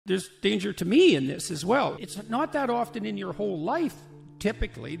there's danger to me in this as well. It's not that often in your whole life,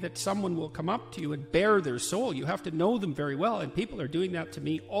 typically, that someone will come up to you and bare their soul. You have to know them very well, and people are doing that to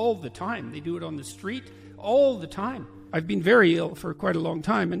me all the time. They do it on the street all the time. I've been very ill for quite a long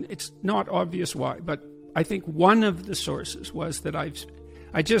time, and it's not obvious why, but I think one of the sources was that I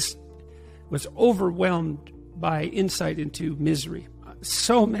just was overwhelmed by insight into misery. I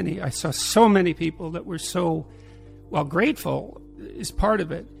saw so many people that were so, grateful is part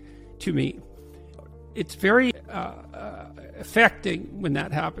of it to me. It's very affecting when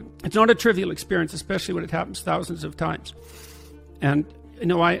that happened. It's not a trivial experience, especially when it happens thousands of times. And,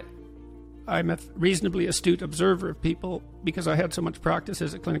 I'm a reasonably astute observer of people because I had so much practice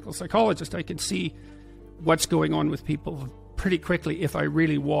as a clinical psychologist. I can see what's going on with people pretty quickly if I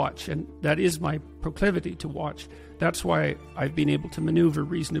really watch, and that is my proclivity to watch. That's why I've been able to maneuver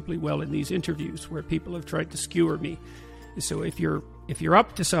reasonably well in these interviews where people have tried to skewer me. So if you're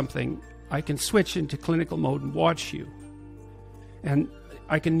up to something, I can switch into clinical mode and watch you, and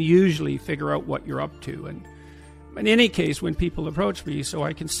I can usually figure out what you're up to. And in any case, when people approach me, so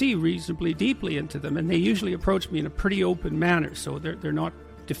I can see reasonably deeply into them, and they usually approach me in a pretty open manner, so they're not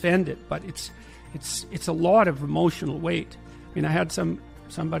defended, but it's a lot of emotional weight. I mean, I had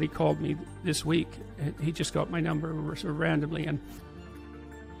somebody called me this week. He just got my number sort of randomly, and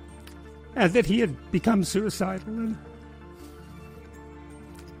that he had become suicidal, and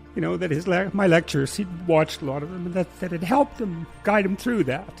that my lectures, he'd watched a lot of them, and that had helped him, guide him through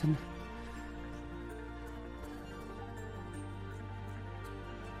that. And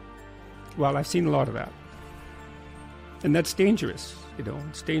I've seen a lot of that, and that's dangerous.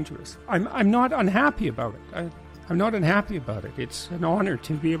 It's dangerous. I'm not unhappy about it. I'm not unhappy about it. It's an honor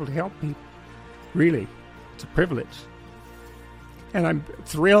to be able to help people. Really, it's a privilege, and I'm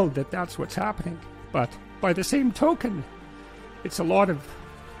thrilled that that's what's happening. But by the same token, it's a lot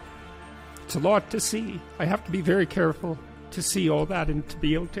to see. I have to be very careful to see all that and to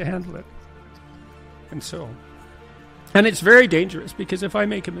be able to handle it. And it's very dangerous, because if I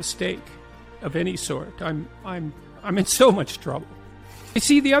make a mistake of any sort, I'm in so much trouble. You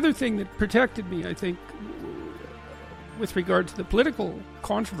see, the other thing that protected me, I think, with regard to the political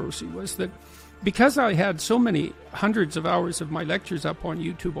controversy, was that because I had so many hundreds of hours of my lectures up on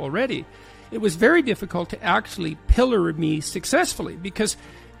YouTube already, it was very difficult to actually pillar me successfully, because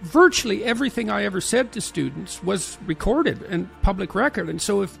virtually everything I ever said to students was recorded and public record. And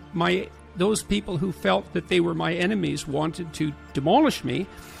so if those people who felt that they were my enemies wanted to demolish me,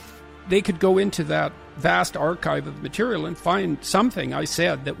 they could go into that vast archive of material and find something I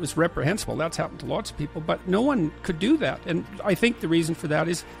said that was reprehensible. That's happened to lots of people, but no one could do that. And I think the reason for that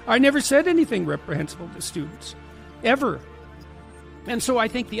is I never said anything reprehensible to students, ever. And so I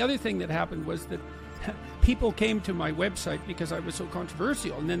think the other thing that happened was that people came to my website because I was so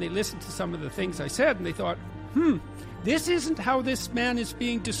controversial, and then they listened to some of the things I said, and they thought, this isn't how this man is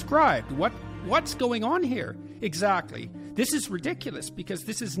being described. What's going on here? Exactly. This is ridiculous, because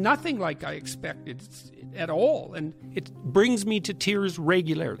this is nothing like I expected at all, and it brings me to tears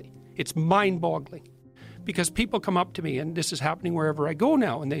regularly. It's mind-boggling, because people come up to me, and this is happening wherever I go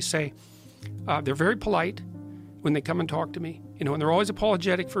now, and they say, they're very polite when they come and talk to me, and they're always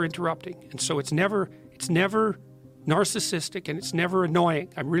apologetic for interrupting, and so it's never narcissistic, and it's never annoying.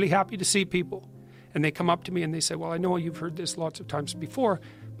 I'm really happy to see people, and they come up to me and they say, well, I know you've heard this lots of times before,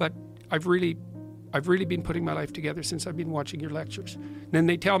 but I've really been putting my life together since I've been watching your lectures. And then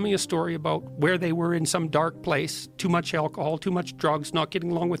they tell me a story about where they were in some dark place, too much alcohol, too much drugs, not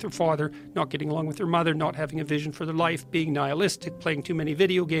getting along with their father, not getting along with their mother, not having a vision for their life, being nihilistic, playing too many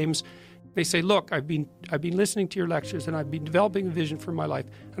video games. They say, look, I've been listening to your lectures, and I've been developing a vision for my life,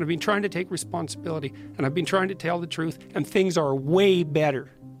 and I've been trying to take responsibility, and I've been trying to tell the truth, and things are way better.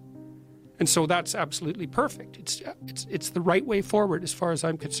 And so that's absolutely perfect. It's the right way forward as far as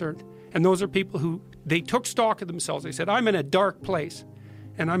I'm concerned. And those are people who, they took stock of themselves. They said, I'm in a dark place,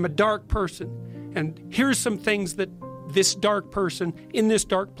 and I'm a dark person, and here's some things that this dark person in this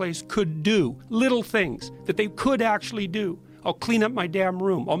dark place could do. Little things that they could actually do. I'll clean up my damn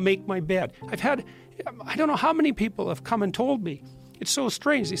room. I'll make my bed. I don't know how many people have come and told me. It's so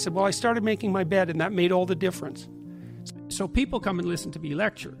strange. They said, well, I started making my bed, and that made all the difference. So people come and listen to me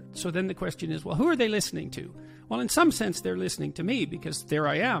lecture. So then the question is, well, who are they listening to? Well, in some sense, they're listening to me, because there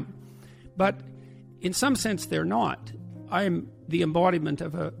I am. But in some sense, they're not. I'm the embodiment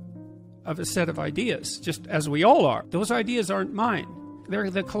of a set of ideas, just as we all are. Those ideas aren't mine. They're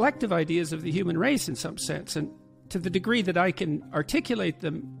the collective ideas of the human race in some sense. And to the degree that I can articulate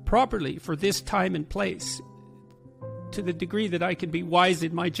them properly for this time and place, to the degree that I can be wise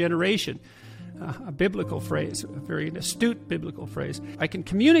in my generation, a biblical phrase, a very astute biblical phrase. I can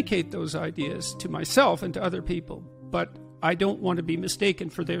communicate those ideas to myself and to other people, but I don't want to be mistaken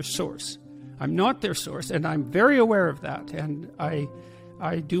for their source. I'm not their source, and I'm very aware of that, and I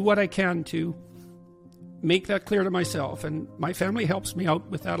do what I can to make that clear to myself, and my family helps me out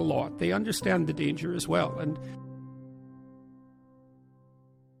with that a lot. They understand the danger as well, and